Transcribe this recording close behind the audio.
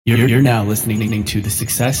You're now listening to the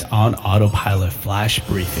Success on Autopilot Flash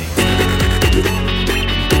Briefing.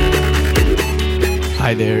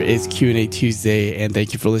 Hi there, it's Q&A Tuesday, and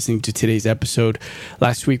thank you for listening to today's episode.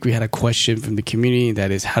 Last week, we had a question from the community that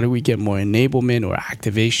is, how do we get more enablement or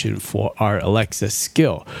activation for our Alexa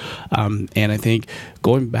skill? And I think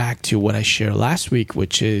going back to what I shared last week,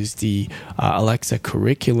 which is the Alexa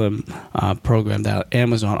curriculum program that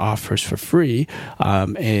Amazon offers for free,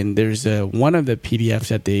 and there's one of the PDFs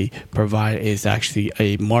that they provide is actually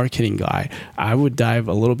a marketing guide. I would dive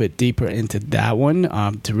a little bit deeper into that one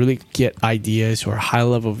to really get ideas or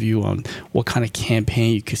high-level view on what kind of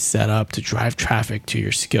campaign you could set up to drive traffic to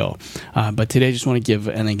your skill. But today I just want to give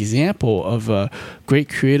an example of a great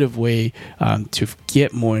creative way to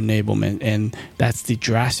get more enablement, and that's the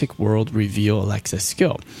Jurassic World Reveal Alexa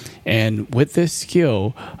skill. And with this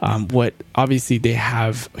skill, what obviously they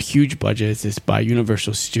have huge budgets. It's by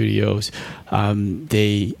Universal Studios.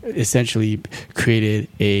 They essentially created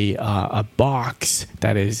a box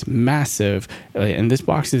that is massive, and this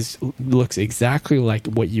box looks exactly like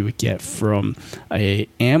what you would get from a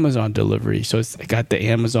Amazon delivery. So it's got the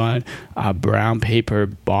Amazon brown paper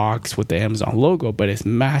box with the Amazon logo, but it's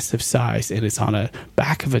massive size, and it's on a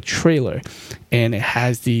back of a trailer, and it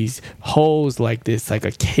has these holes like this, like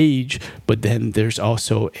a cage, but then there's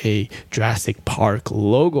also a Jurassic Park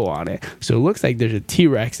logo on it. So it looks like there's a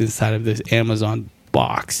T-Rex inside of this Amazon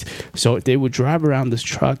box. So they would drive around this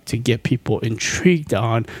truck to get people intrigued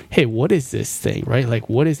on, hey, what is this thing, right? Like,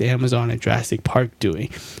 what is Amazon and Jurassic Park doing?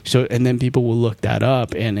 So, and then people will look that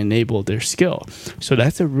up and enable their skill. So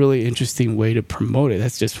that's a really interesting way to promote it.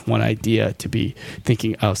 That's just one idea to be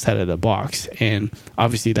thinking outside of the box. And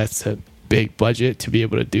obviously that's a big budget to be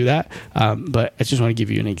able to do that. But I just want to give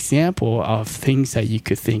you an example of things that you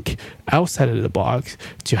could think outside of the box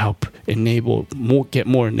to help get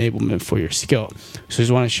more enablement for your skill. So I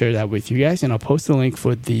just want to share that with you guys, and I'll post the link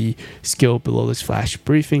for the skill below this flash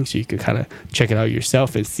briefing so you can kind of check it out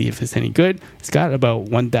yourself and see if it's any good. It's got about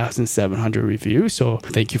 1,700 reviews. So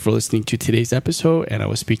thank you for listening to today's episode, and I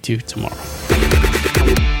will speak to you tomorrow.